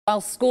While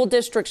school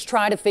districts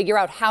try to figure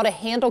out how to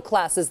handle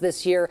classes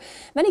this year,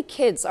 many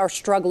kids are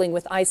struggling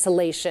with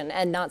isolation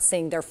and not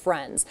seeing their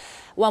friends.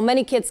 While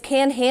many kids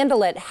can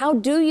handle it, how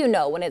do you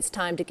know when it's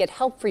time to get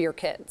help for your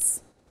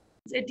kids?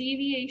 A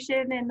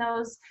deviation in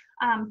those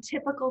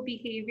typical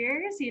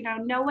behaviors.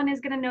 No one is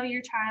going to know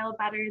your child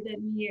better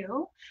than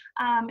you.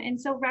 And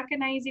so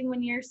recognizing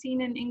when you're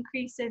seeing an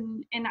increase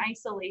in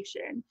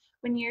isolation,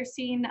 when you're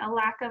seeing a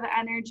lack of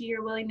energy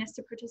or willingness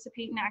to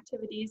participate in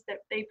activities that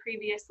they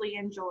previously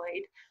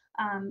enjoyed,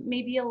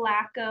 maybe a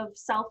lack of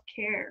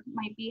self-care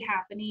might be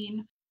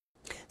happening.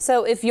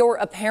 So if you're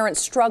a parent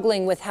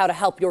struggling with how to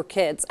help your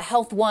kids,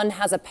 Health One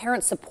has a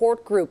parent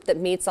support group that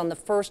meets on the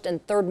first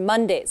and third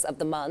Mondays of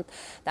the month.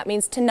 That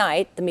means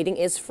tonight the meeting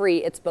is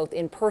free. It's both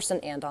in person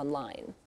and online.